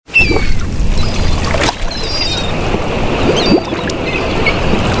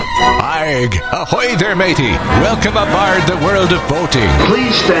Ahoy there, matey. Welcome aboard the world of boating.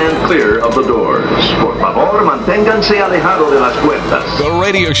 Please stand clear of the doors. Por favor, manténganse alejado de las puertas. The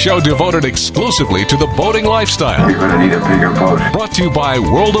radio show devoted exclusively to the boating lifestyle. You're going to need a bigger boat. Brought to you by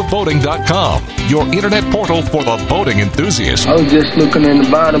worldofboating.com, your internet portal for the boating enthusiast. I was just looking into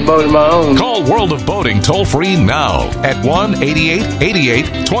buying a boat of my own. Call World of Boating toll-free now at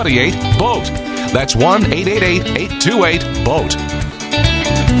 1-8888-28-BOAT. That's 1-888-828-BOAT.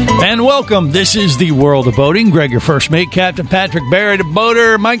 And welcome. This is the World of Boating. Greg, your first mate, Captain Patrick Barry, the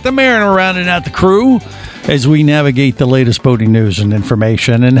boater, Mike the Mariner, rounding out the crew as we navigate the latest boating news and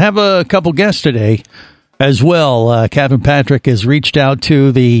information. And have a couple guests today as well. Captain Patrick has reached out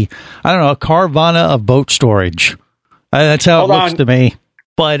to the, Carvana of boat storage. That's how it looks to me.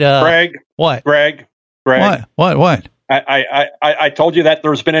 But Greg, what? Greg, What? I told you that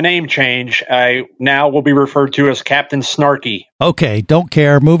there's been a name change. I now will be referred to as Captain Snarky. Okay, don't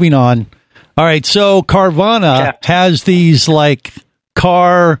care. Moving on. All right, so Carvana has these like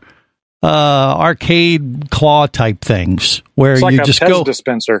car arcade claw type things where it's like you a just Pez go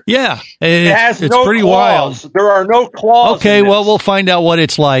dispenser. Yeah, it's no pretty claws. wild. There are no claws. Okay, well we'll find out what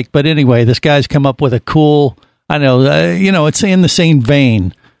it's like. But anyway, this guy's come up with a cool. It's in the same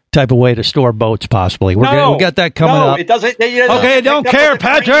vein. Type of way to store boats, possibly. We got that coming up. It doesn't. Okay, I don't care,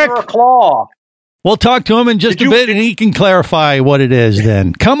 Patrick. Or a claw. We'll talk to him in just a bit, and he can clarify what it is.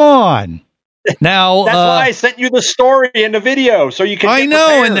 Then, come on. Now, that's why I sent you the story and the video, so you can. I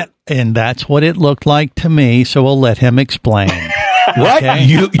know, and that's what it looked like to me. So we'll let him explain. What? Okay?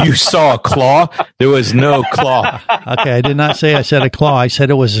 You saw a claw? There was no claw. Okay, I did not say I said a claw. I said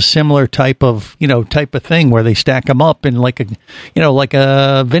it was a similar type of thing where they stack them up in like a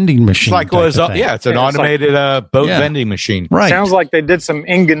vending machine. It's like it's an automated boat vending machine. Right. Sounds like they did some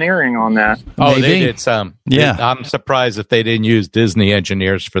engineering on that. Oh, Maybe. they did some. Yeah. I'm surprised if they didn't use Disney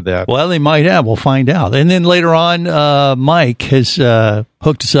engineers for that. Well, they might have. We'll find out. And then later on, Mike has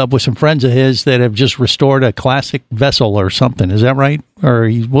hooked us up with some friends of his that have just restored a classic vessel or something. Is that right? Or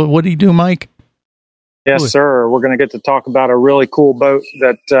what do you do, Mike? Yes, sir. We're going to get to talk about a really cool boat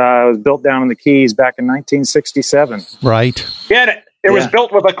that was built down in the Keys back in 1967. Right. Yeah, it was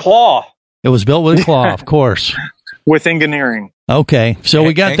built with a claw. It was built with a claw, of course. With engineering. Okay, so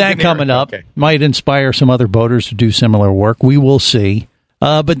we got that coming up. Okay. Might inspire some other boaters to do similar work. We will see.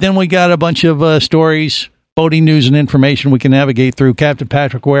 But then we got a bunch of stories, boating news, and information we can navigate through. Captain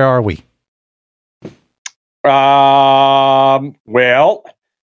Patrick, where are we? Well,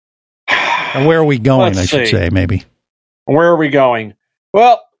 and where are we going? I should say, maybe. Where are we going?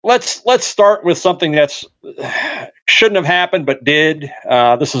 Well, let's start with something that's shouldn't have happened but did.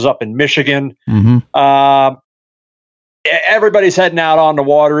 This is up in Michigan. Mm-hmm. Everybody's heading out on the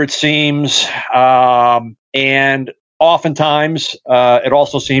water, it seems, and oftentimes it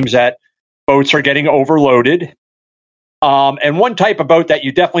also seems that boats are getting overloaded. And one type of boat that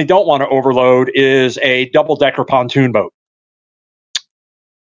you definitely don't want to overload is a double-decker pontoon boat.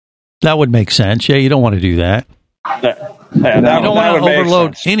 That would make sense. Yeah, you don't want to do that. You don't want to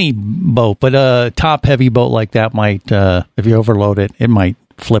overload any boat, but a top-heavy boat like that might, if you overload it, it might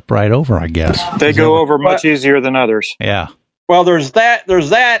flip right over, I guess. They go over much easier than others. Yeah. Well, there's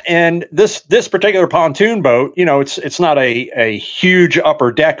that, and this particular pontoon boat, it's not a huge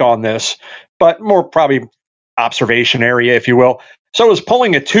upper deck on this, but more probably observation area, if you will. So it was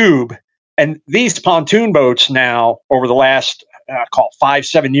pulling a tube, and these pontoon boats now, over the last,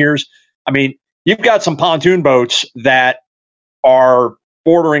 5-7 years, I mean, you've got some pontoon boats that are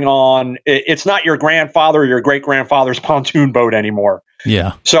bordering on, it's not your grandfather or your great-grandfather's pontoon boat anymore.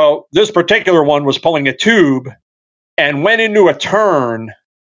 Yeah. So this particular one was pulling a tube and went into a turn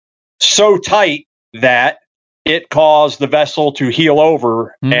so tight that it caused the vessel to heel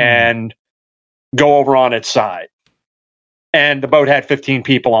over and go over on its side. And the boat had 15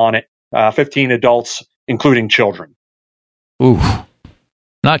 people on it, 15 adults, including children. Ooh,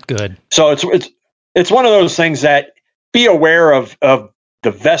 not good. So it's one of those things that be aware of the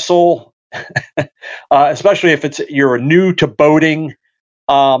vessel, especially if you're new to boating.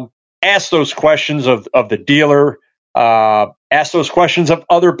 Ask those questions of the dealer. Ask those questions of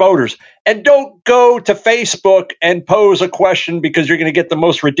other boaters, and don't go to Facebook and pose a question because you're going to get the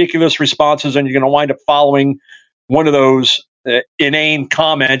most ridiculous responses, and you're going to wind up following one of those inane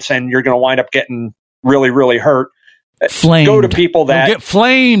comments, and you're going to wind up getting really, really hurt. Flamed. Go to people that get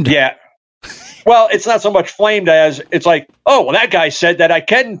flamed. Yeah. Well, it's not so much flamed as it's like, oh, well, that guy said that I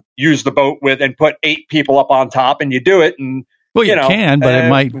can use the boat with and put 8 people up on top, and you do it, and well, you can, but it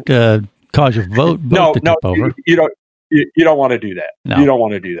might cause your boat to tip over. You don't. You don't want to do that. No. You don't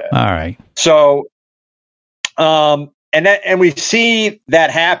want to do that. All right. So, and we see that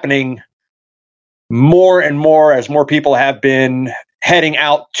happening more and more as more people have been heading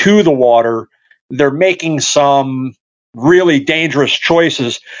out to the water. They're making some really dangerous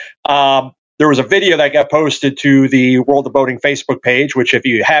choices. There was a video that got posted to the World of Boating Facebook page, which if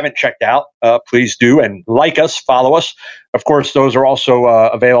you haven't checked out, please do, and like us, follow us. Of course, those are also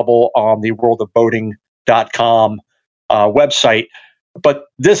available on the worldofboating.com website. But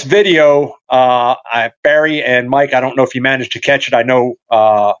this video, Barry and Mike, I don't know if you managed to catch it. I know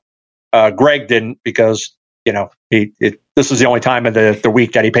Greg didn't, because this is the only time of the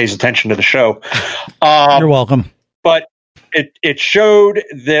week that he pays attention to the show. You're welcome. But it showed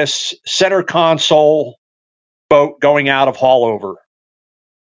this center console boat going out of haulover.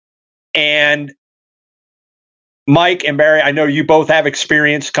 And Mike and Barry, I know you both have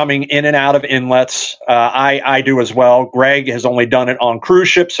experience coming in and out of inlets. I do as well. Greg has only done it on cruise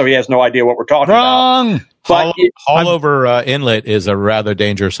ships, so he has no idea what we're talking about. But Haulover inlet is a rather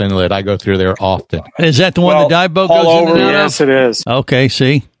dangerous inlet. I go through there often. Is that the one the dive boat goes in and out of? Yes, it is. Okay,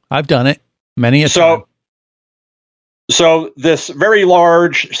 see, I've done it many a time. So this very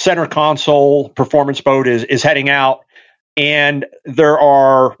large center console performance boat is heading out, and there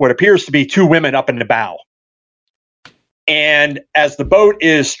are what appears to be two women up in the bow. And as the boat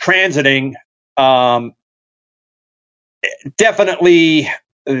is transiting, definitely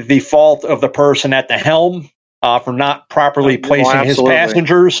the fault of the person at the helm for not properly placing his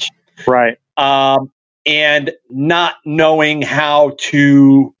passengers. Right. And not knowing how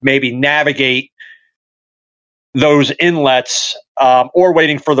to maybe navigate those inlets, or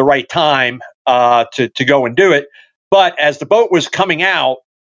waiting for the right time to go and do it. But as the boat was coming out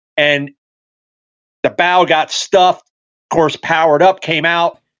and the bow got stuffed, of course, powered up, came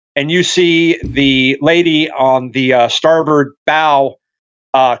out, and you see the lady on the starboard bow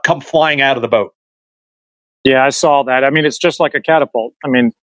come flying out of the boat. Yeah, I saw that. I mean, it's just like a catapult. I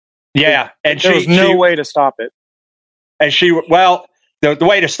mean, yeah, and there was no way to stop it. And the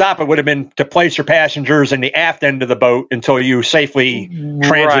way to stop it would have been to place your passengers in the aft end of the boat until you safely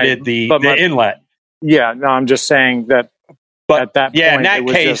transited the inlet. Yeah, no, I'm just saying that at that point, in that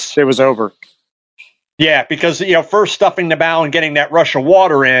case, it was over. Yeah, because first stuffing the bow and getting that rush of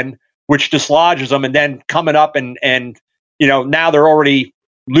water in, which dislodges them, and then coming up and now they're already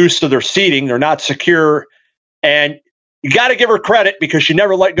loose to their seating, they're not secure, and you got to give her credit because she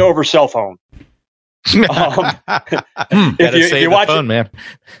never let go of her cell phone.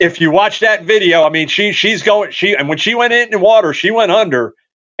 If you watch that video, I mean, and when she went in the water, she went under,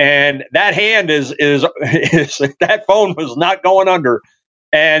 and that hand is that phone was not going under.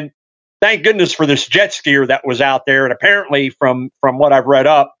 And thank goodness for this jet skier that was out there. And apparently from what I've read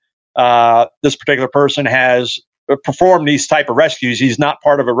up, this particular person has performed these type of rescues. He's not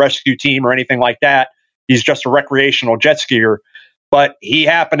part of a rescue team or anything like that. He's just a recreational jet skier. But he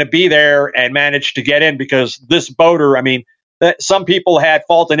happened to be there and managed to get in, because this boater, I mean, some people had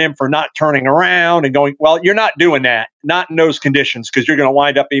faulted him for not turning around and going, well, you're not doing that, not in those conditions, because you're going to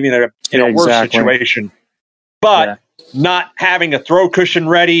wind up even in a worse situation. But not having a throw cushion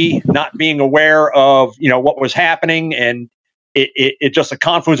ready, not being aware of, what was happening. And it just a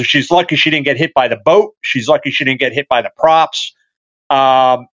confluence. She's lucky she didn't get hit by the boat. She's lucky she didn't get hit by the props.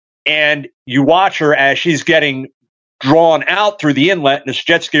 And you watch her as she's getting drawn out through the inlet, and this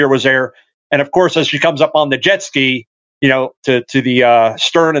jet skier was there. And of course, as she comes up on the jet ski, to the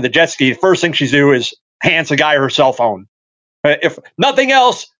stern of the jet ski, the first thing she's do is hands the guy her cell phone. If nothing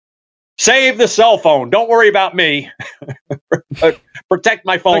else, save the cell phone. Don't worry about me. Protect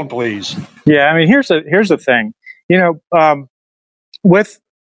my phone, please. Yeah, I mean, here's the thing. With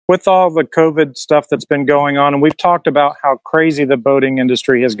all the COVID stuff that's been going on, and we've talked about how crazy the boating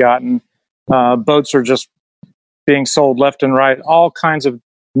industry has gotten. Boats are just being sold left and right. All kinds of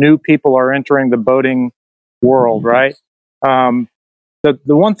new people are entering the boating world, right? The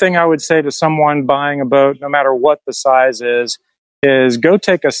one thing I would say to someone buying a boat, no matter what the size is go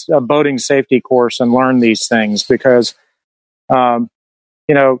take a boating safety course and learn these things, because,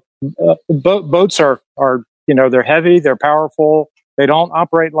 boats are they're heavy, they're powerful, they don't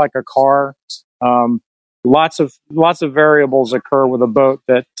operate like a car. Lots of variables occur with a boat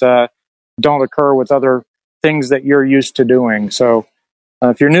that don't occur with other things that you're used to doing. So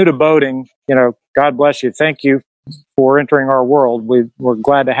if you're new to boating, God bless you. Thank you for entering our world. We're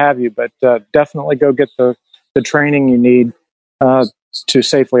glad to have you, but definitely go get the training you need to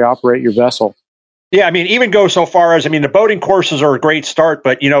safely operate your vessel. Yeah, I mean, even go so far as, the boating courses are a great start,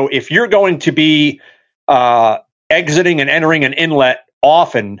 but, if you're going to be exiting and entering an inlet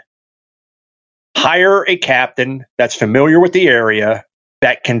often, hire a captain that's familiar with the area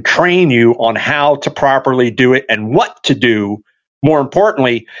that can train you on how to properly do it and what to do, more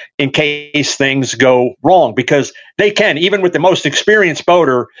importantly, in case things go wrong, because they can, even with the most experienced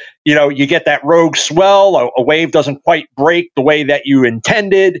boater, you get that rogue swell, a wave doesn't quite break the way that you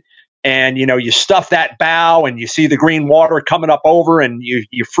intended. And, you stuff that bow and you see the green water coming up over and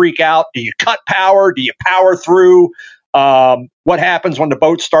you freak out. Do you cut power? Do you power through? What happens when the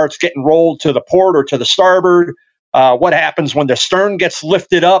boat starts getting rolled to the port or to the starboard? What happens when the stern gets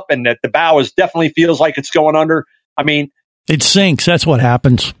lifted up and that the bow definitely feels like it's going under? I mean, it sinks. That's what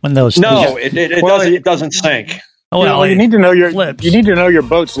happens when those. No, it doesn't sink. Well, you need to know your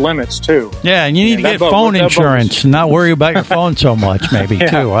boat's limits too. Yeah, and you need to get phone insurance and not worry about your phone so much, maybe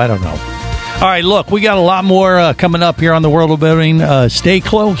too. I don't know. All right, look, we got a lot more coming up here on the World of Boating. Stay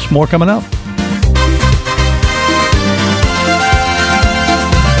close. More coming up.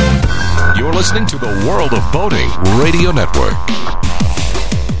 You're listening to the World of Boating Radio Network.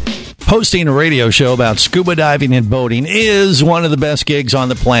 Hosting a radio show about scuba diving and boating is one of the best gigs on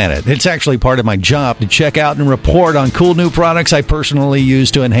the planet. It's actually part of my job to check out and report on cool new products I personally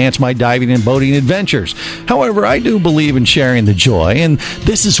use to enhance my diving and boating adventures. However, I do believe in sharing the joy, and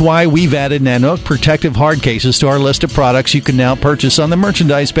this is why we've added Nanook protective hard cases to our list of products you can now purchase on the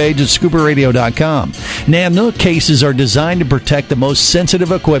merchandise page at scubaradio.com. Nanook cases are designed to protect the most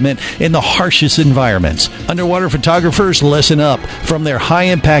sensitive equipment in the harshest environments. Underwater photographers, listen up. From their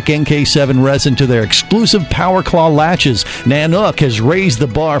high-impact NK7 resin to their exclusive Power Claw latches, Nanook has raised the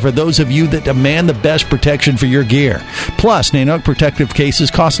bar for those of you that demand the best protection for your gear. Plus, Nanook protective cases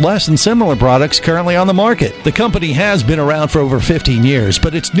cost less than similar products currently on the market. The company has been around for over 15 years,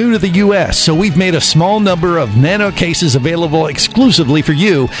 but it's new to the U.S., so we've made a small number of Nanook cases available exclusively for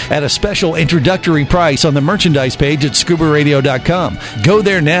you at a special introductory price on the merchandise page at scubaradio.com. Go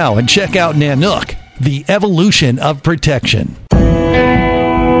there now and check out Nanook, the evolution of protection.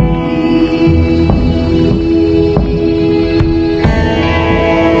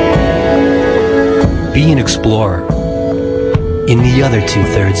 Be an explorer in the other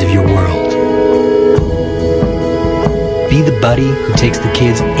two-thirds of your world. Be the buddy who takes the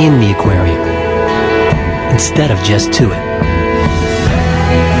kids in the aquarium instead of just to it.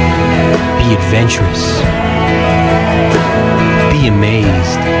 Be adventurous. Be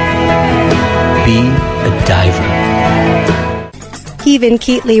amazed. Be a diver. Even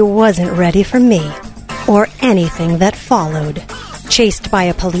Keatley wasn't ready for me or anything that followed. Chased by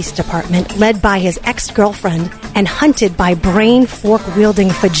a police department led by his ex-girlfriend and hunted by brain fork-wielding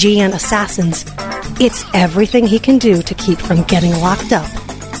Fijian assassins, it's everything he can do to keep from getting locked up,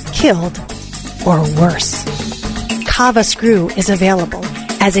 killed, or worse. Kava Screw is available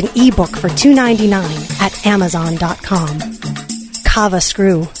as an ebook for $2.99 at Amazon.com. Kava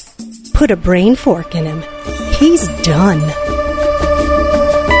Screw. Put a brain fork in him. He's done.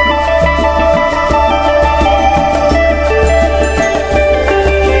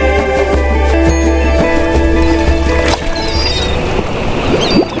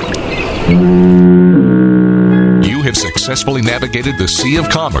 You have successfully navigated the Sea of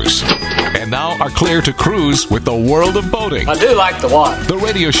Commerce and now are clear to cruise with the World of Boating. I do like the water. The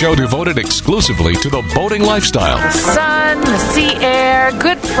radio show devoted exclusively to the boating lifestyle. The sun, the sea air,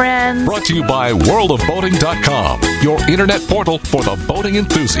 good friends. Brought to you by worldofboating.com, your internet portal for the boating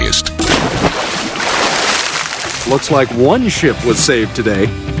enthusiast. Looks like one ship was saved today.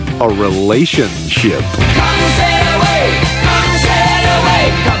 A relationship. Come sail away, come sail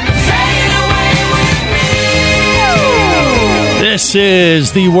away, come sail away with me. This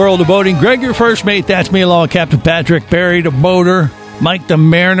is the World of Boating. Greg, your first mate. That's me, along with Captain Patrick, Barry the boater, Mike the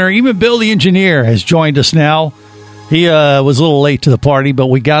mariner, even Bill the engineer has joined us now. He was a little late to the party, but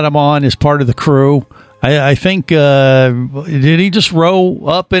we got him on as part of the crew. I think, did he just row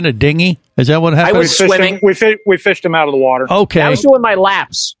up in a dinghy? Is that what happened? I was swimming. We fished him out of the water. Okay. I was doing my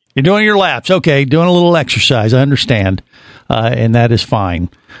laps. You're doing your laps. Okay, doing a little exercise. I understand. And that is fine.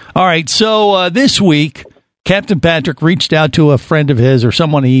 All right, so this week, Captain Patrick reached out to a friend of his or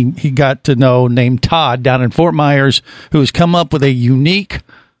someone he got to know named Todd down in Fort Myers, who has come up with a unique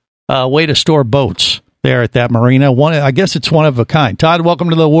way to store boats there at that marina. I guess it's one of a kind. Todd,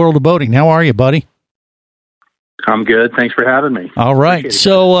 welcome to the World of Boating. How are you, buddy? I'm good. Thanks for having me. All right.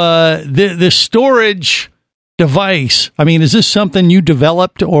 So the storage device, I mean, is this something you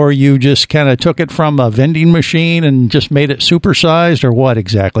developed or you just kind of took it from a vending machine and just made it supersized, or what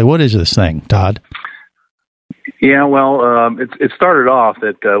exactly? What is this thing, Todd? Yeah, well, it started off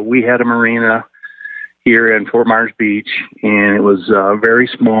that we had a marina here in Fort Myers Beach, and it was a very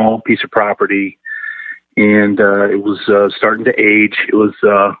small piece of property, and it was starting to age. It was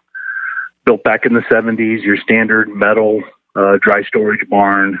built back in the 70s, your standard metal dry storage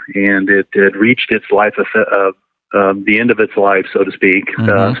barn, and it had reached its life, the end of its life, so to speak.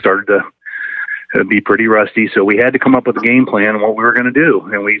 Started to be pretty rusty, so we had to come up with a game plan on what we were going to do,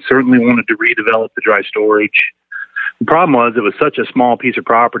 and we certainly wanted to redevelop the dry storage. The problem was it was such a small piece of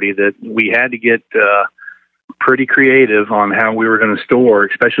property that we had to get pretty creative on how we were going to store,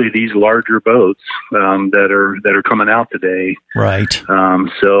 especially these larger boats that are coming out today. Right.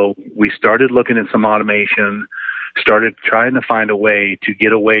 So we started looking at some automation, started trying to find a way to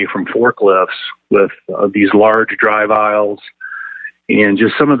get away from forklifts with these large drive aisles and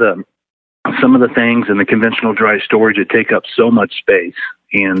just some of the things in the conventional dry storage that take up so much space.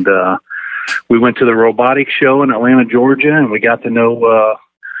 And we went to the robotics show in Atlanta, Georgia, and we got to know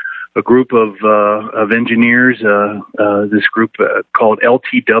a group of engineers, this group called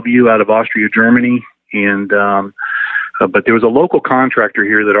LTW out of Austria, Germany. And but there was a local contractor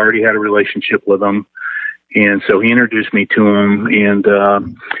here that already had a relationship with them. And so he introduced me to him. And,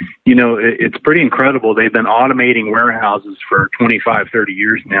 it's pretty incredible. They've been automating warehouses for 25, 30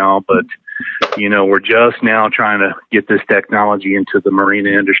 years now. But, we're just now trying to get this technology into the marina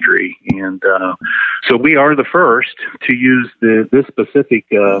industry. And so we are the first to use this specific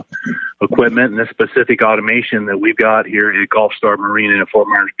equipment and this specific automation that we've got here at Gulfstar Marina at Fort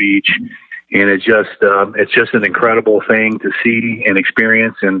Myers Beach. And it's just an incredible thing to see and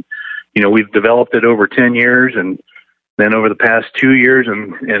experience. And, we've developed it over 10 years, and then over the past 2 years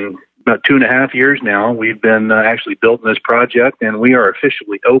and about 2.5 years now, we've been actually building this project, and we are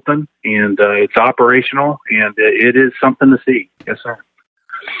officially open, and it's operational, and it is something to see. Yes, sir.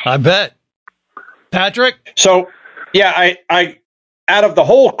 I bet. Patrick? So, yeah, I out of the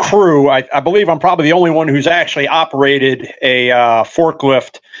whole crew, I believe I'm probably the only one who's actually operated a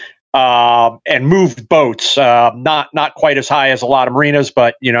forklift and moved boats, not quite as high as a lot of marinas,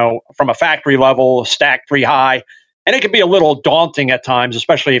 but, from a factory level, stacked pretty high. And it can be a little daunting at times,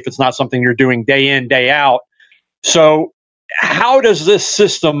 especially if it's not something you're doing day in, day out. So how does this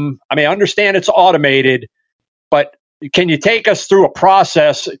system, I understand it's automated, but can you take us through a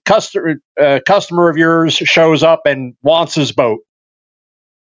process? Customer of yours shows up and wants his boat.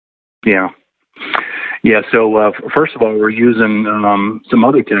 Yeah. Yeah, so first of all, we're using some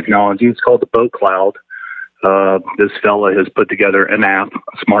other technology. It's called the Boat Cloud. This fella has put together an app,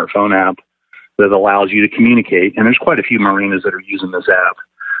 a smartphone app, that allows you to communicate. And there's quite a few marinas that are using this app.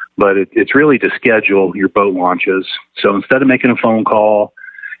 But it's really to schedule your boat launches. So instead of making a phone call,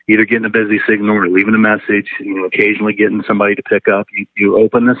 either getting a busy signal or leaving a message, occasionally getting somebody to pick up, you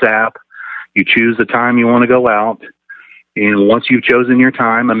open this app, you choose the time you want to go out. And once you've chosen your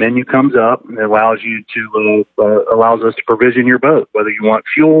time, a menu comes up and it allows us to provision your boat, whether you want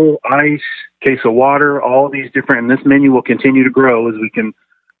fuel, ice, case of water, all of these different, and this menu will continue to grow as we can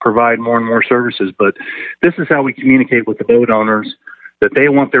provide more and more services. But this is how we communicate with the boat owners that they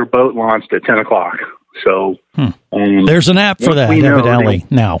want their boat launched at 10 o'clock. So there's an app for that, evidently,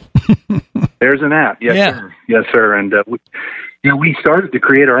 now. There's an app. Yes, yeah. Sir. Yes, sir. And we started to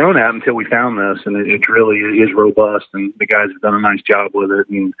create our own app until we found this, and it really is robust, and the guys have done a nice job with it.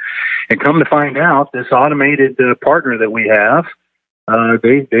 And come to find out, this automated partner that we have,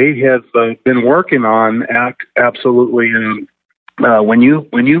 they have been working on absolutely. When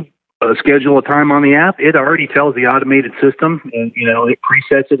you schedule a time on the app, it already tells the automated system, and it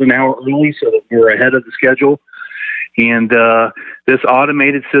presets it an hour early so that we're ahead of the schedule. And this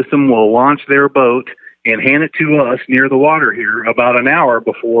automated system will launch their boat and hand it to us near the water here about an hour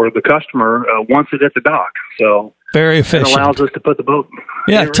before the customer wants it at the dock. So very efficient. It allows us to put the boat.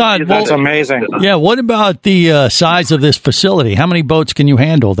 Yeah, Todd. That's amazing. Yeah. What about the size of this facility? How many boats can you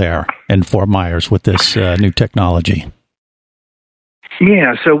handle there in Fort Myers with this new technology?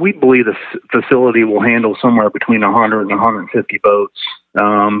 Yeah, so we believe the facility will handle somewhere between 100 and 150 boats.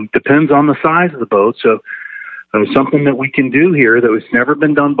 Depends on the size of the boat. So something that we can do here that has never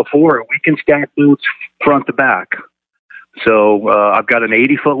been done before, we can stack boats front to back. So I've got an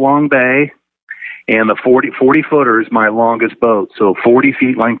 80-foot long bay, and the 40-footer is my longest boat, so 40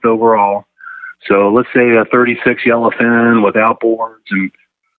 feet length overall. So let's say a 36 yellowfin with outboards and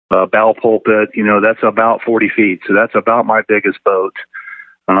bow pulpit, that's about 40 feet. So that's about my biggest boat.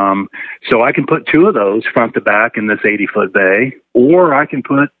 So I can put two of those front to back in this 80-foot bay, or I can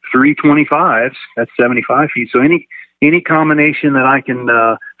put 3 25s, that's 75 feet. So any combination that I can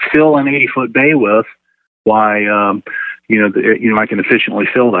fill an 80-foot bay with, I can efficiently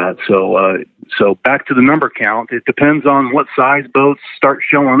fill that. So back to the number count, it depends on what size boats start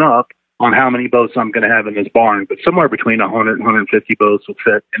showing up on how many boats I'm going to have in this barn, but somewhere between 100 and 150 boats will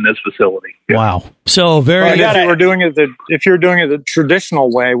fit in this facility. Yeah. Wow. So very. If you were doing it the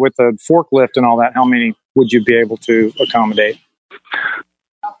traditional way with the forklift and all that, how many would you be able to accommodate?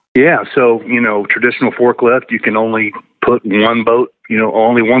 Yeah, so traditional forklift, you can only put one boat,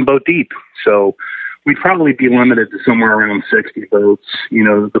 only one boat deep. So we'd probably be limited to somewhere around 60 boats.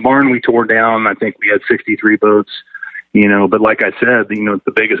 The barn we tore down, I think we had 63 boats. But like I said,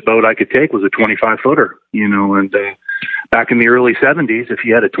 the biggest boat I could take was a 25-footer, and back in the early 70s, if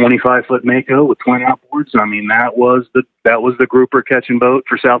you had a 25-foot Mako with twin outboards, I mean, that was the grouper catching boat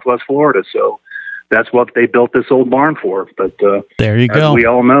for Southwest Florida. So that's what they built this old barn for. But there you go. As we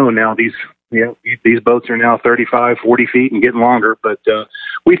all know now, these boats are now 35, 40 feet and getting longer, but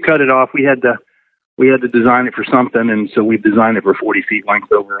we've cut it off. We had to design it for something, and so we've designed it for 40 feet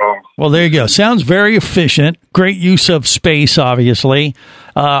length overall. Well, there you go. Sounds very efficient. Great use of space, obviously.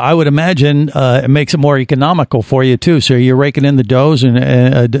 I would imagine it makes it more economical for you, too. So you're raking in the dough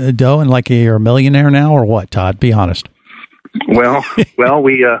and like you're a millionaire now, or what, Todd? Be honest. Well,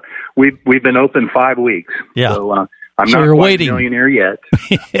 we've been open 5 weeks. Yeah. So, I'm so not you're quite waiting. a millionaire yet.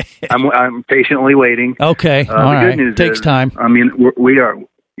 I'm patiently waiting. Okay. The All right. good news Takes is, time. I mean, we are.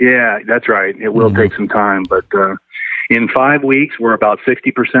 Yeah, that's right. It will take some time, but in 5 weeks, we're about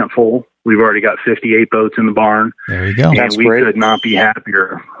 60% full. We've already got 58 boats in the barn. There you go. And That's we great. could not be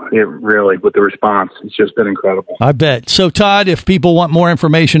happier, with the response. It's just been incredible. I bet. So, Todd, if people want more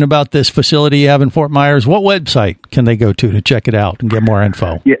information about this facility you have in Fort Myers, what website can they go to check it out and get more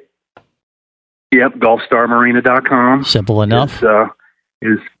info? Yeah. Yep, GulfstarMarina.com. Simple enough.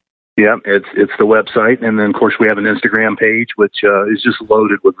 It's the website, and then of course we have an Instagram page which is just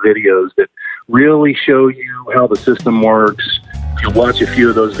loaded with videos that really show you how the system works. If you watch a few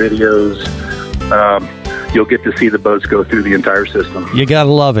of those videos, you'll get to see the boats go through the entire system. You got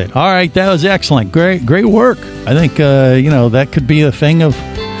to love it. All right, that was excellent. Great work. I think that could be a thing of,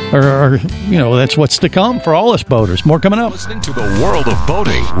 or that's what's to come for all us boaters. More coming up. Listening to the World of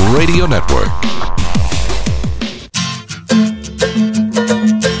Boating Radio Network.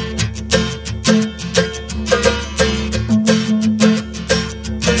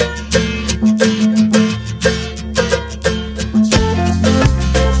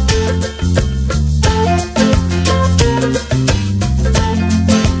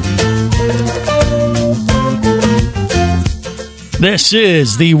 This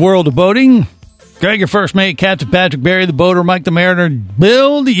is the World of Boating. Greg, your first mate, Captain Patrick Barry, the boater, Mike the Mariner,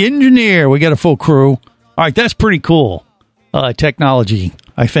 Bill the engineer. We got a full crew. All right, that's pretty cool technology,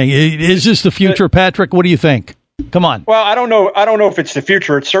 I think. Is this the future, Patrick? What do you think? Come on. Well, I don't know if it's the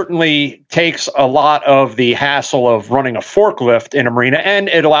future. It certainly takes a lot of the hassle of running a forklift in a marina, and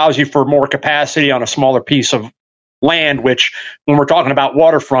it allows you for more capacity on a smaller piece of land, which when we're talking about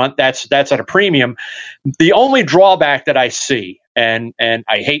waterfront, that's at a premium. The only drawback that I see, and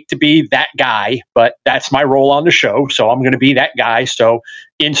I hate to be that guy, but that's my role on the show, so I'm going to be that guy. So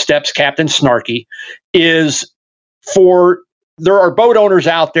in steps Captain Snarky, is there are boat owners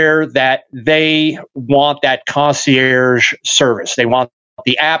out there that they want that concierge service. They want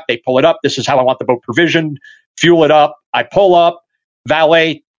the app. They pull it up. This is how I want the boat provisioned. Fuel it up. I pull up.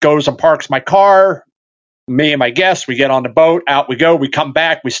 Valet goes and parks my car. Me and my guests, we get on the boat. Out we go. We come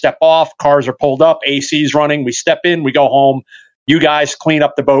back. We step off. Cars are pulled up. AC's running. We step in. We go home. You guys clean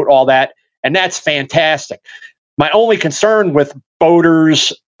up the boat, all that. And that's fantastic. My only concern with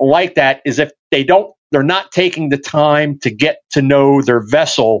boaters like that is if they're not taking the time to get to know their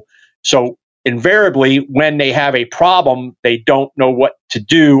vessel. So invariably, when they have a problem, they don't know what to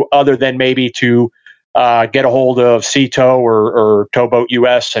do other than maybe to get a hold of Sea-Tow or Towboat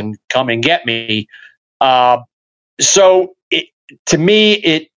US and come and get me. So to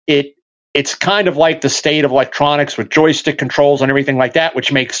me, it's kind of like the state of electronics with joystick controls and everything like that,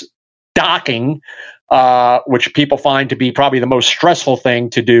 which makes docking, which people find to be probably the most stressful thing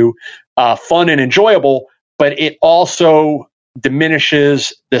to do, fun and enjoyable, but it also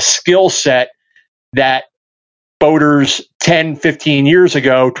diminishes the skill set that boaters 10, 15 years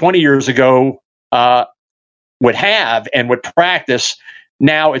ago, 20 years ago would have and would practice.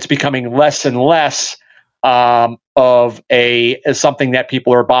 Now it's becoming less and less of something that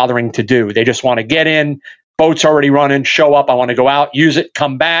people are bothering to do. They just want to get in, boat's already running, show up, I want to go out, use it,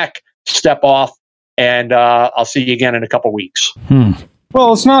 come back, step off, and I'll see you again in a couple weeks.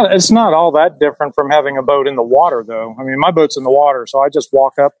 Well, it's not all that different from having a boat in the water, though. I mean, my boat's in the water, so I just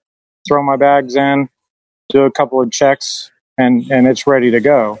walk up, throw my bags in, do a couple of checks, and it's ready to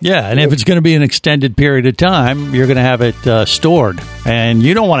go. Yeah, and if it's going to be an extended period of time, you're going to have it stored, and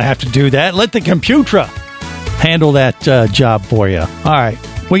you don't want to have to do that. Let the computer handle that job for you. All right,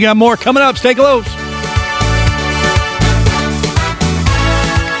 We got more coming up. Stay close.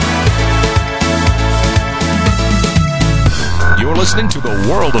 You're listening to the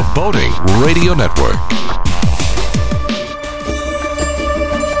World of Boating Radio Network.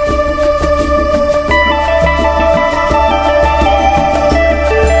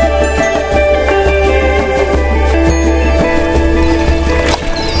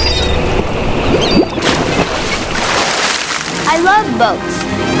 I love boats.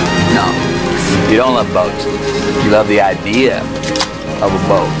 No, you don't love boats. You love the idea of a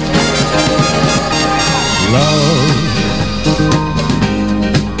boat. Love,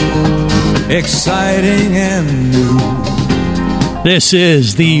 exciting and new. This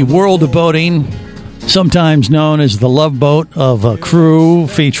is the World of Boating, sometimes known as the Love Boat of a Crew,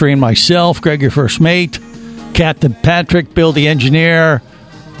 featuring myself, Greg, your first mate, Captain Patrick, Bill the engineer,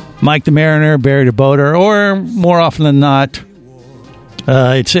 Mike the mariner, Barry the boater, or more often than not,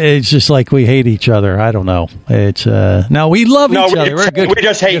 it's just like we hate each other. I don't know. It's no, we love each other. We're good. We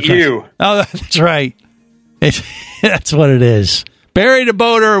just hate you. Oh, that's right. That's what it is. Barry the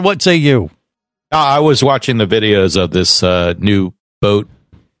boater, what say you? I was watching the videos of this new boat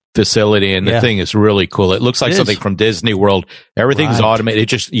facility, and the thing is really cool. It looks like something from Disney World. Everything's automated.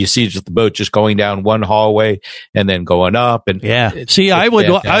 You see just the boat just going down one hallway and then going up. And see, I'd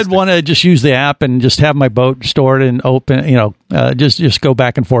want to just use the app and just have my boat stored and open. Just go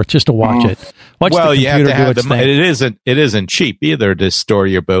back and forth just to watch it. Watch the you have computer to do have its thing. It isn't cheap either to store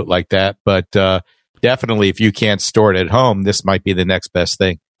your boat like that. But definitely, if you can't store it at home, this might be the next best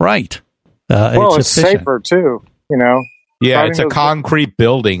thing. Right. It's safer too. Yeah, it's a concrete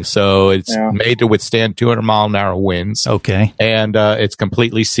building, so it's made to withstand 200-mile-an-hour winds. Okay. And it's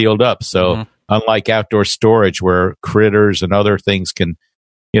completely sealed up. So unlike outdoor storage where critters and other things can,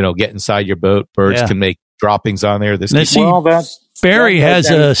 get inside your boat, birds can make droppings on there. Barry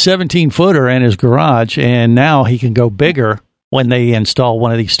has a 17-footer in his garage, and now he can go bigger when they install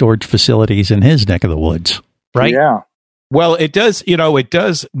one of these storage facilities in his neck of the woods, right? Yeah. Well, it does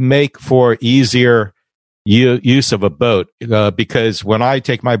make for easier use of a boat because when I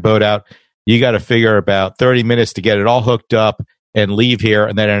take my boat out, you got to figure about 30 minutes to get it all hooked up and leave here,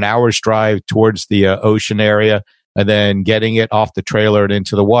 and then an hour's drive towards the ocean area, and then getting it off the trailer and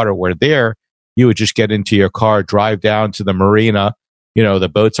into the water. Where there, you would just get into your car, drive down to the marina.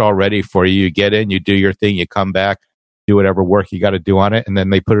 The boat's all ready for you. You get in, you do your thing, you come back, do whatever work you got to do on it, and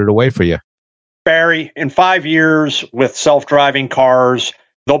then they put it away for you. Barry, in 5 years with self-driving cars,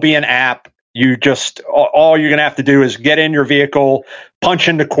 there'll be an app. You just, all you're going to have to do is get in your vehicle, punch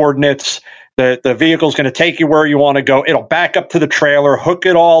in the coordinates. The vehicle's going to take you where you want to go. It'll back up to the trailer, hook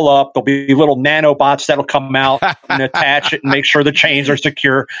it all up. There'll be little nanobots that'll come out and attach it and make sure the chains are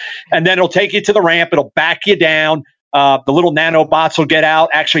secure. And then it'll take you to the ramp. It'll back you down. The little nanobots will get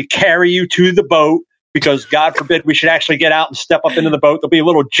out, actually carry you to the boat, because God forbid we should actually get out and step up into the boat. There'll be a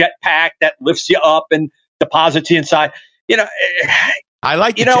little jet pack that lifts you up and deposits you inside. I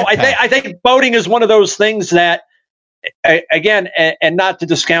like, I think boating is one of those things that, again, and not to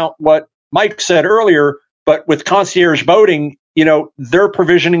discount what Mike said earlier, but with concierge boating, they're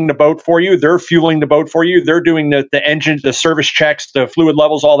provisioning the boat for you. They're fueling the boat for you. They're doing the engine, the service checks, the fluid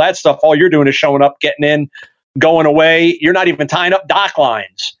levels, all that stuff. All you're doing is showing up, getting in, going away. You're not even tying up dock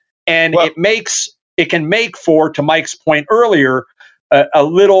lines. And it can make for, to Mike's point earlier, a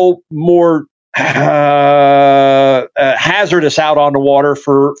little more hazardous out on the water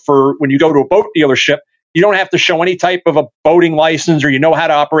for when you go to a boat dealership. You don't have to show any type of a boating license, or how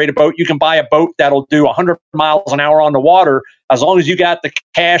to operate a boat. You can buy a boat that'll do 100 miles an hour on the water. As long as you got the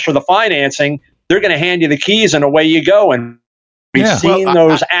cash or the financing, they're going to hand you the keys and away you go. And we've seen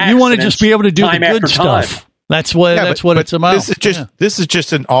those accidents. You want to just be able to do the good stuff. That's what it's about. This is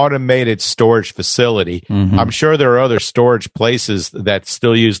just an automated storage facility. Mm-hmm. I'm sure there are other storage places that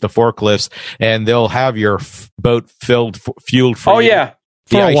still use the forklifts, and they'll have your boat fueled for you.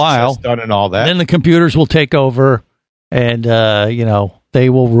 For a while, done and all that. Then the computers will take over, and they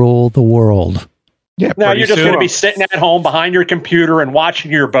will rule the world. Yeah. Now you're just going to be sitting at home behind your computer and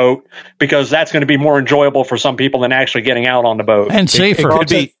watching your boat, because that's going to be more enjoyable for some people than actually getting out on the boat, and safer. It could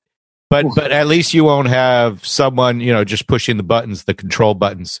be. But at least you won't have someone, just pushing the buttons, the control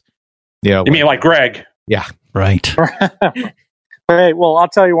buttons. You mean like Greg? Yeah. Right. Hey, well, I'll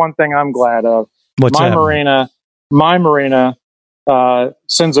tell you one thing I'm glad of. My marina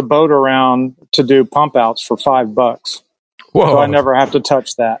sends a boat around to do pump outs for $5. Whoa. So I never have to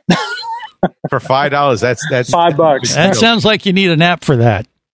touch that. For $5, that's $5. That sounds like you need an app for that.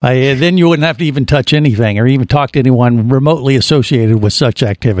 Then you wouldn't have to even touch anything or even talk to anyone remotely associated with such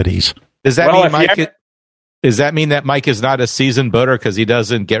activities. Does that mean, Mike? does that mean that Mike is not a seasoned boater because he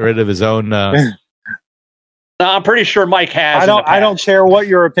doesn't get rid of his own? No, I'm pretty sure Mike has. I don't care what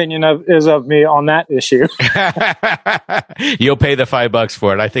your opinion is of me on that issue. You'll pay the $5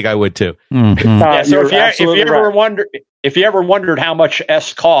 for it. I think I would too. Yeah, so if you ever wondered how much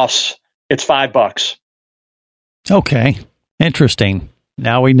S costs, it's $5. Okay, interesting.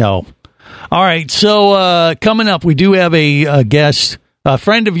 Now we know. All right, so coming up, we do have a guest, a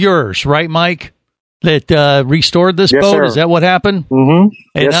friend of yours, right, Mike? That restored this boat? Sir. Is that what happened? Mm-hmm.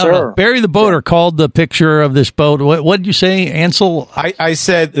 And Yes, sir. Barry the Boater called the picture of this boat. What did you say, Ansel? I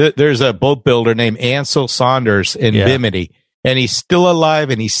said that there's a boat builder named Ansel Saunders in Bimini, and he's still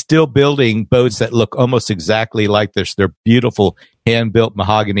alive, and he's still building boats that look almost exactly like this. They're beautiful hand-built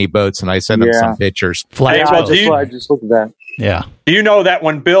mahogany boats, and I sent him some pictures. I just looked at that. Yeah. Do you know that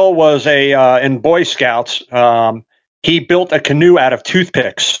when Bill was in Boy Scouts, he built a canoe out of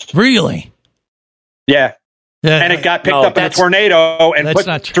toothpicks? Really? Yeah. And it got picked up in a tornado and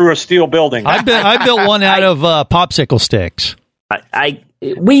put through a steel building. I built one out of popsicle sticks.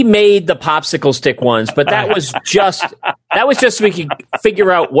 We made the popsicle stick ones, but that was just so we could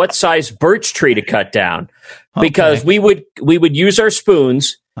figure out what size birch tree to cut down, because we would use our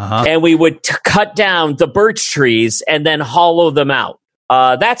spoons and we would cut down the birch trees and then hollow them out.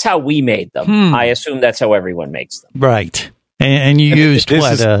 That's how we made them. I assume that's how everyone makes them. Right. And you used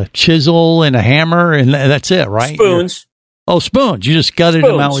a chisel and a hammer, and that's it, right? Spoons. Spoons. You just gutted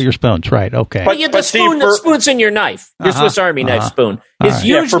them out with your spoons, right? Okay. But the spoon's in your knife. Your Swiss Army knife spoon is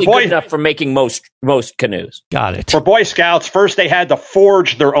usually good enough for making most canoes. Got it. For Boy Scouts, first they had to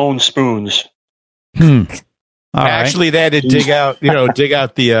forge their own spoons. Actually, they had to dig out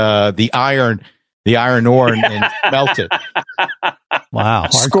the iron ore and melt it. Wow,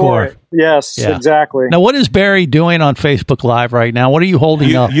 Score hardcore. it. Yes, exactly. Now, what is Barry doing on Facebook Live right now? What are you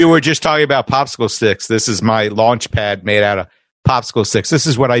holding up? You were just talking about popsicle sticks. This is my launch pad made out of popsicle sticks. This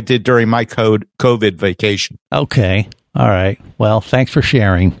is what I did during my COVID vacation. Okay. All right. Well, thanks for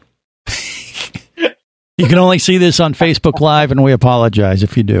sharing. You can only see this on Facebook Live, and we apologize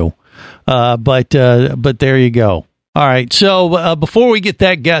if you do. But there you go. All right. So before we get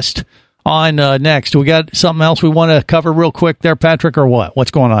that guest on next, we got something else we want to cover real quick there, Patrick, or what? What's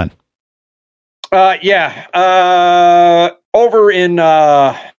going on? Over in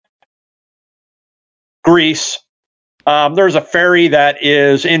Greece, there's a ferry that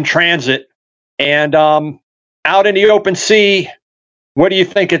is in transit, and out in the open sea, what do you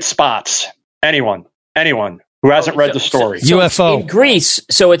think it spots? Anyone who hasn't read the story? UFO. In Greece,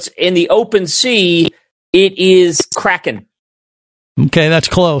 so it's in the open sea. It is Kraken. Okay, that's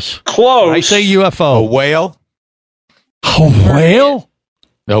close. Close. I say UFO. A whale? A whale?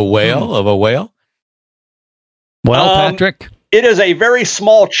 A whale of a whale? Well, Patrick? It is a very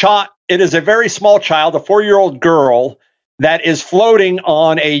small child. It is a very small child, a 4-year-old girl, that is floating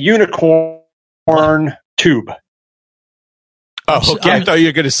on a unicorn tube. Oh, okay. I thought you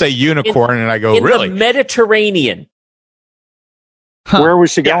were going to say unicorn, and I go, really? In the Mediterranean. Where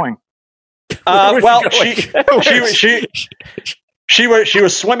was she going? She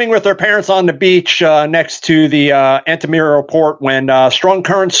was swimming with her parents on the beach next to the Antamiro port when strong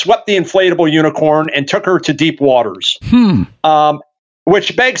currents swept the inflatable unicorn and took her to deep waters.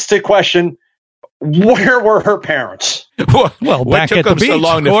 Which begs the question, where were her parents? Well, what back took at the them beach, so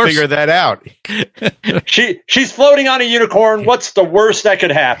long to figure that out? She's floating on a unicorn. What's the worst that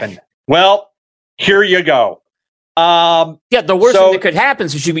could happen? Well, here you go. The worst thing that could happen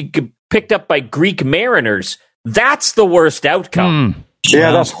is she'd be picked up by Greek mariners. That's the worst outcome.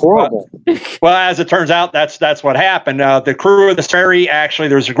 Yeah, that's horrible. Well, as it turns out, that's what happened. The crew of the ferry, actually,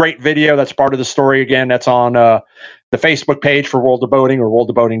 there's a great video that's part of the story. Again, that's on the Facebook page for World of Boating or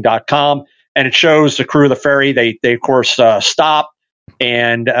worldofboating.com. And it shows the crew of the ferry. They of course, stop,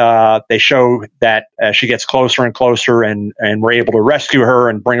 and they show that she gets closer and closer, and we're able to rescue her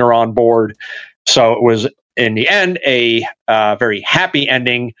and bring her on board. So it was, in the end, a very happy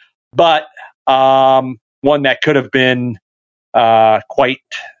ending, but one that could have been quite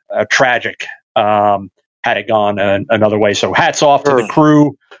tragic had it gone another way. So hats off to the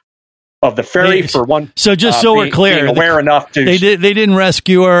crew of the ferry for one. So just so we're clear, being aware enough to they didn't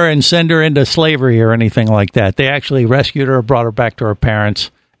rescue her and send her into slavery or anything like that. They actually rescued her, brought her back to her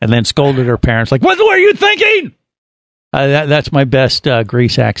parents, and then scolded her parents like, "What were you thinking?" That's my best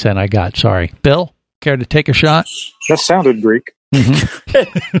Greece accent I got. Sorry, Bill. Care to take a shot? That sounded Greek.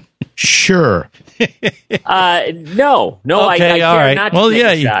 Mm-hmm. Sure. No. Okay, I all care right. not Well, to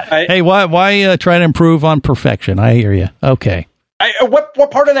take a shot. Hey, why try to improve on perfection? I hear you. Okay.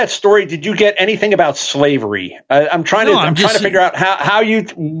 What part of that story did you get anything about slavery? I'm trying to figure out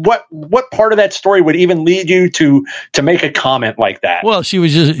what part of that story would even lead you to make a comment like that. Well, she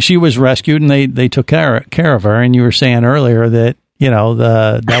was rescued and they took care of her. And you were saying earlier that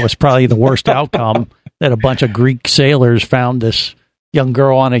that was probably the worst outcome, that a bunch of Greek sailors found this young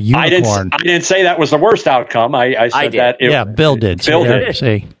girl on a unicorn. I didn't say that was the worst outcome. I said that. Bill did. Bill did.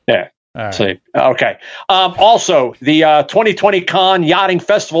 See. Yeah. Right. See. Okay. Also, the 2020 Cannes Yachting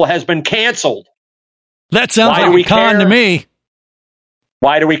Festival has been canceled. That sounds like a con to me.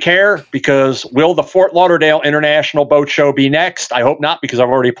 Why do we care? Because will the Fort Lauderdale International Boat Show be next? I hope not, because I've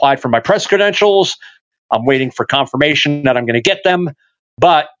already applied for my press credentials. I'm waiting for confirmation that I'm going to get them.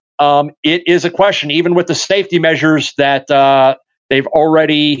 But it is a question, even with the safety measures that they've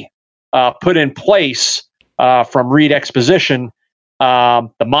already put in place from Reed Exposition.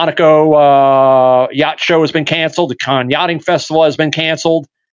 The Monaco Yacht Show has been canceled. The Cannes Yachting Festival has been canceled.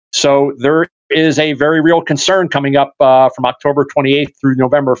 So there is a very real concern coming up from October 28th through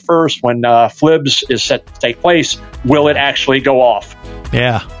November 1st when FLIBS is set to take place. Will it actually go off?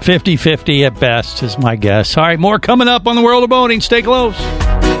 Yeah, 50-50 at best is my guess. All right, more coming up on the World of Boating. Stay close.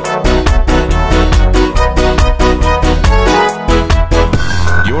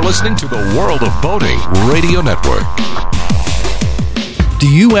 You're listening to the World of Boating Radio Network. Do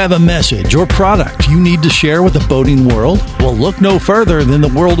you have a message or product you need to share with the boating world? Well, look no further than the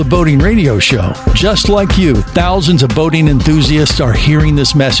World of Boating radio show. Just like you, thousands of boating enthusiasts are hearing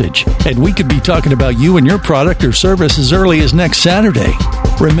this message, and we could be talking about you and your product or service as early as next Saturday.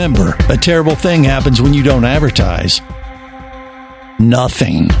 Remember, a terrible thing happens when you don't advertise.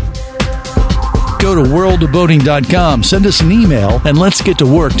 Nothing. Go to worldofboating.com, send us an email, and let's get to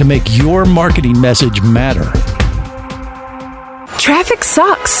work to make your marketing message matter. Traffic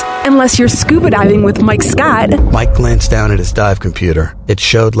sucks, unless you're scuba diving with Mike Scott. Mike glanced down at his dive computer. It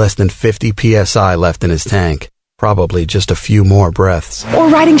showed less than 50 PSI left in his tank. Probably just a few more breaths. Or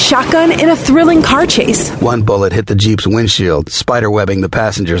riding shotgun in a thrilling car chase. One bullet hit the Jeep's windshield, spiderwebbing the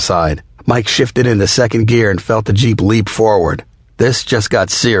passenger side. Mike shifted into second gear and felt the Jeep leap forward. This just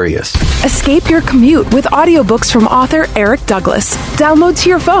got serious. Escape your commute with audiobooks from author Eric Douglas. Download to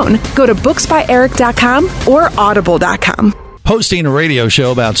your phone. Go to booksbyeric.com or audible.com. Hosting a radio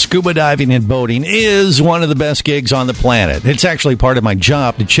show about scuba diving and boating is one of the best gigs on the planet. It's actually part of my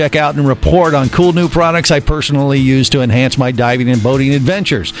job to check out and report on cool new products I personally use to enhance my diving and boating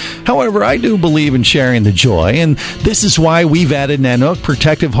adventures. However, I do believe in sharing the joy, and this is why we've added Nanook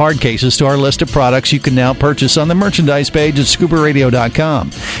protective hard cases to our list of products you can now purchase on the merchandise page at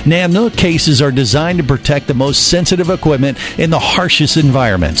scubaradio.com. Nanook cases are designed to protect the most sensitive equipment in the harshest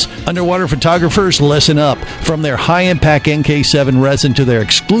environments. Underwater photographers, listen up. From their high-impact NK7 resin to their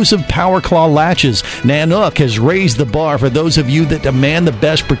exclusive Power Claw latches, Nanook has raised the bar for those of you that demand the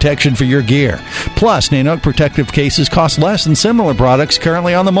best protection for your gear. Plus, Nanook protective cases cost less than similar products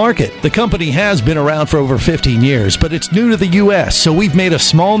currently on the market. The company has been around for over 15 years, but it's new to the U.S., so we've made a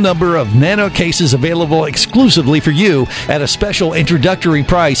small number of Nanook cases available exclusively for you at a special introductory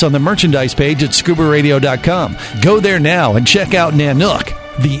price on the merchandise page at scubaradio.com. Go there now and check out Nanook,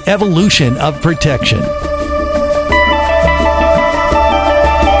 the evolution of protection.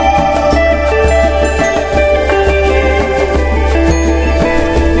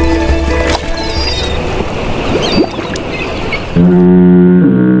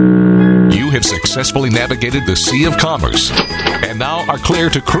 You have successfully navigated the Sea of Commerce and now are clear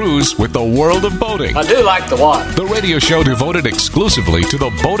to cruise with the World of Boating. I do like the water. The radio show devoted exclusively to the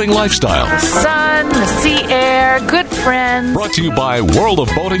boating lifestyle. The sun, the sea air, good friends. Brought to you by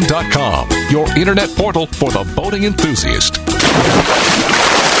worldofboating.com, your internet portal for the boating enthusiast.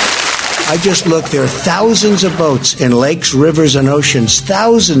 I just looked. There are thousands of boats in lakes, rivers, and oceans.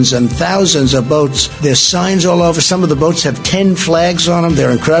 Thousands and thousands of boats. There's signs all over. Some of the boats have 10 flags on them.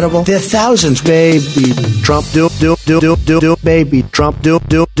 They're incredible. There are thousands. Baby Trump do do do do do do. Baby Trump do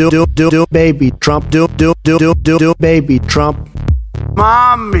do do do do do. Baby Trump do do do do do do. Baby Trump.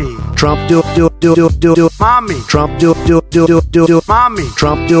 Mommy. Trump do do do do do do. Mommy. Trump do do do do do do. Mommy.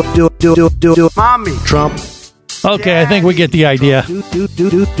 Trump do do do do do do. Mommy. Trump. Okay, I think we get the idea.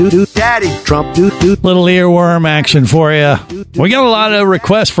 Daddy. Trump. Little earworm action for you. We got a lot of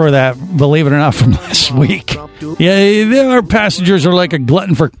requests for that, believe it or not, from last week. Yeah, our passengers are like a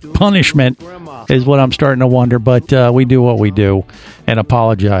glutton for punishment, is what I'm starting to wonder. But we do what we do and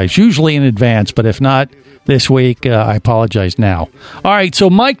apologize, usually in advance. But if not this week, I apologize now. All right, so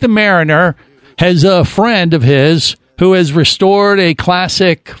Mike the Mariner has a friend of his who has restored a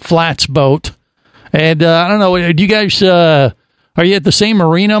classic flats boat. And I don't know, do you guys, are you at the same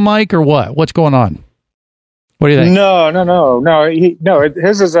marina, Mike, or what? What's going on? What do you think? No.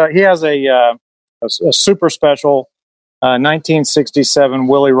 His is he has a super special 1967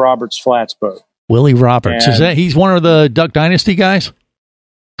 Willie Roberts flats boat. Willie Roberts, is that he's one of the Duck Dynasty guys?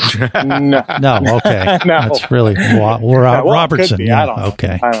 No, okay, No. that's really we're out Robertson. It could be. Yeah, I don't know.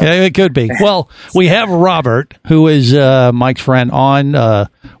 okay, I don't know. Yeah, it could be. Well, we have Robert, who is Mike's friend on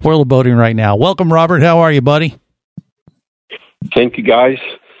World of Boating right now. Welcome, Robert. How are you, buddy? Thank you, guys.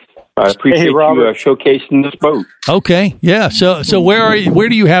 I appreciate you showcasing this boat. Okay, yeah. So where are you? Where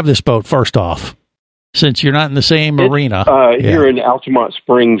do you have this boat? First off, since you're not in the same arena, Here in Altamont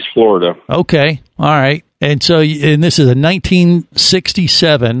Springs, Florida. Okay, all right. And so, and this is a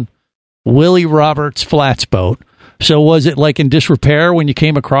 1967 Willie Roberts flats boat. So was it like in disrepair when you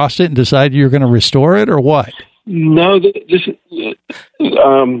came across it and decided you were going to restore it, or what? No, this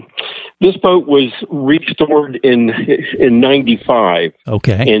boat was restored in '95.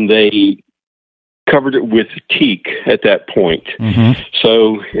 Okay, and they covered it with teak at that point. Mm-hmm.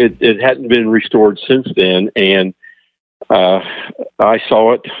 So it hadn't been restored since then, and I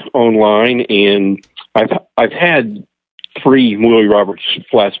saw it online, and I've had 3 Willie Roberts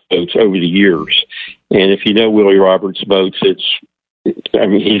flats boats over the years, and if you know Willie Roberts boats, he's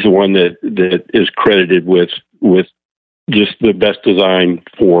the one that is credited with just the best design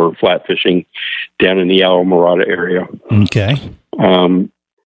for flat fishing down in the Alamorada area. Okay.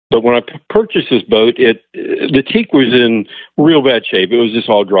 But when I purchased this boat, the teak was in real bad shape. It was just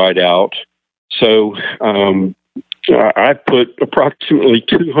all dried out. So I put approximately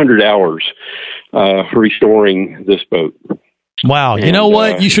 200 hours restoring this boat. Wow. You know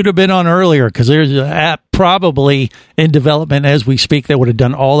what? You should have been on earlier, because there's an app probably in development as we speak that would have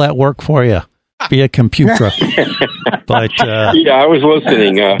done all that work for you via computer. But yeah, I was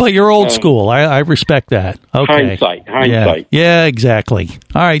listening. But you're old school. I respect that. Okay. Hindsight. Yeah, exactly.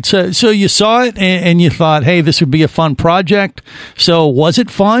 All right. So you saw it and you thought, hey, this would be a fun project. So was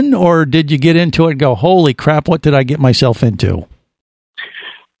it fun, or did you get into it and go, holy crap, what did I get myself into?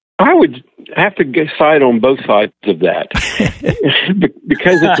 I would have to decide on both sides of that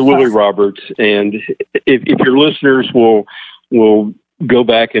because it's Willie Roberts, and if your listeners will go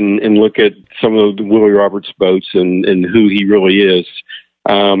back and look at some of the Willie Roberts boats and who he really is,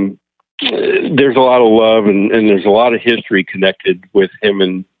 there's a lot of love and there's a lot of history connected with him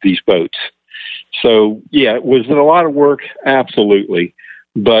and these boats. So yeah, was it a lot of work? Absolutely.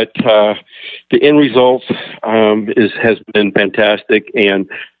 But the end result has been fantastic, and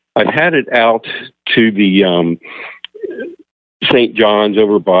I've had it out to the St. John's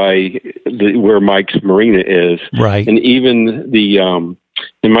over by where Mike's Marina is, right? And even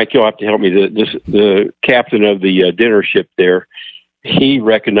and Mike, you'll have to help me. The captain of the dinner ship there, he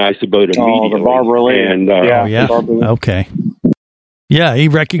recognized the boat immediately. The Barbara Lee. And, Okay. Yeah, he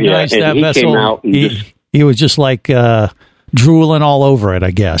recognized that he vessel. Came out and he was just like drooling all over it,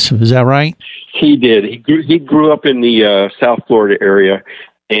 I guess. Is that right? He did. He grew up in the South Florida area,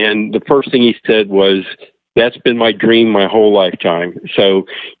 and the first thing he said was, "That's been my dream my whole lifetime." So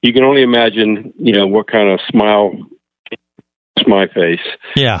you can only imagine, what kind of smile is my face.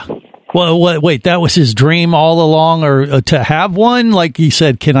 Yeah. Well, wait, that was his dream all along, or to have one? Like he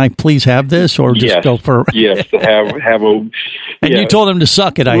said, "Can I please have this?" Or just go for yes, to have a. And you told him to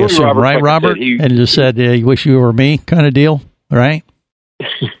suck it, I assume, Robert, right, like Robert? Said, and just said, "You wish you were me," kind of deal, right?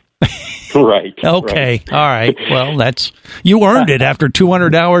 Right. Okay. Right. All right. Well, you earned it after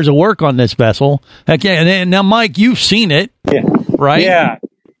 200 hours of work on this vessel. Okay. And now, Mike, you've seen it, right? Yeah.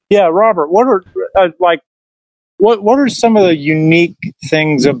 Robert, what are some of the unique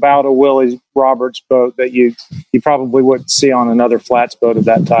things about a Willie Roberts boat that you probably wouldn't see on another flats boat of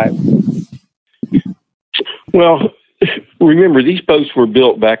that type? Well, remember, these boats were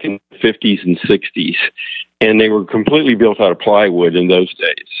built back in the 50s and 60s, and they were completely built out of plywood in those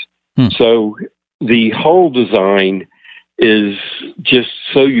days. So the whole design is just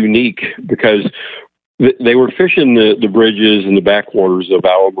so unique because they were fishing the bridges and the backwaters of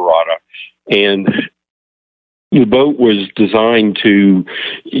Alamorada, and the boat was designed to,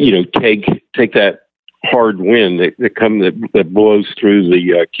 take that hard wind that blows through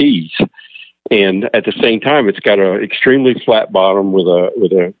the keys, and at the same time, it's got an extremely flat bottom with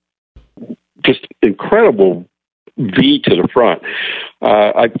a just incredible V to the front.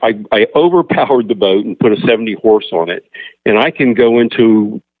 I overpowered the boat and put a 70 horse on it, and I can go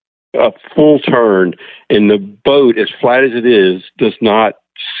into a full turn, and the boat, as flat as it is, does not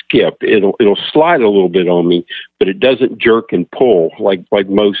skip. It'll slide a little bit on me, but it doesn't jerk and pull like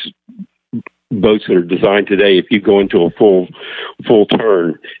most boats that are designed today. If you go into a full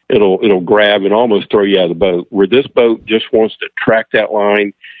turn, it'll grab and almost throw you out of the boat. Where this boat just wants to track that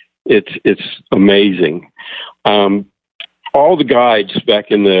line It's amazing. All the guides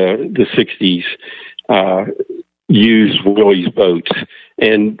back in the 60s used Willie's boats,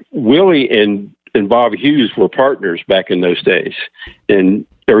 and Willie and Bob Hughes were partners back in those days. And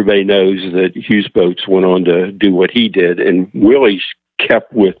everybody knows that Hughes boats went on to do what he did, and Willie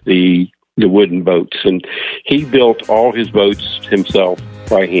kept with the wooden boats, and he built all his boats himself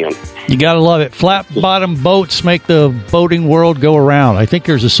by hand. You got to love it. Flat bottom boats make the boating world go around. I think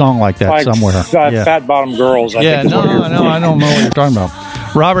there's a song like that somewhere. Fat bottom girls. I think I don't know what you're talking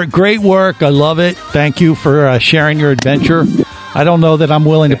about. Robert, great work. I love it. Thank you for sharing your adventure. I don't know that I'm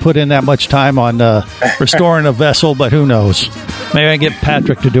willing to put in that much time on restoring a vessel, but who knows? Maybe I can get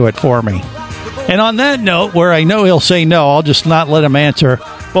Patrick to do it for me. And on that note, where I know he'll say no, I'll just not let him answer.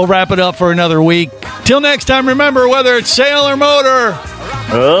 We'll wrap it up for another week. Till next time, remember, whether it's sail or motor,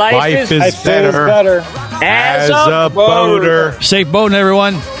 life is better as a boater. Safe boating,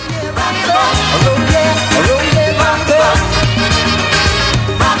 everyone.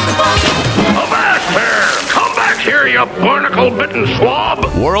 Here, you barnacle-bitten swab.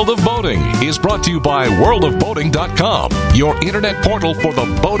 World of Boating is brought to you by worldofboating.com, your internet portal for the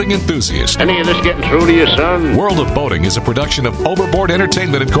boating enthusiast. Any of this getting through to you, son? World of Boating is a production of Overboard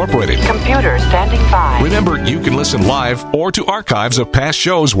Entertainment Incorporated. Computer standing by. Remember, you can listen live or to archives of past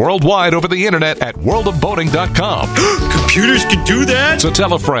shows worldwide over the internet at worldofboating.com. Computers can do that? So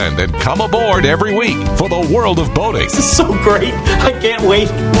tell a friend and come aboard every week for the World of Boating. This is so great. I can't wait.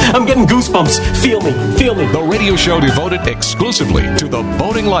 I'm getting goosebumps. Feel me. The radio show devoted exclusively to the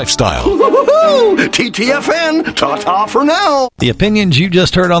boating lifestyle. TTFN, ta-ta for now. The opinions you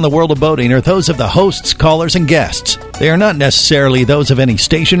just heard on the World of Boating are those of the hosts, callers, and guests. They are not necessarily those of any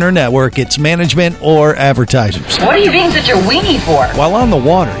station or network, its management, or advertisers. What are you being such a weenie for? While on the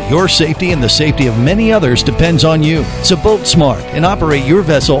water, your safety and the safety of many others depends on you. So boat smart and operate your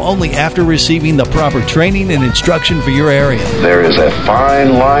vessel only after receiving the proper training and instruction for your area. There is a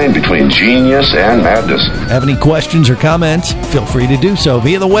fine line between genius and madness. Have any questions or comments? Feel free to do so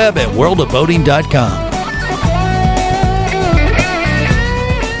via the web at worldofboating.com.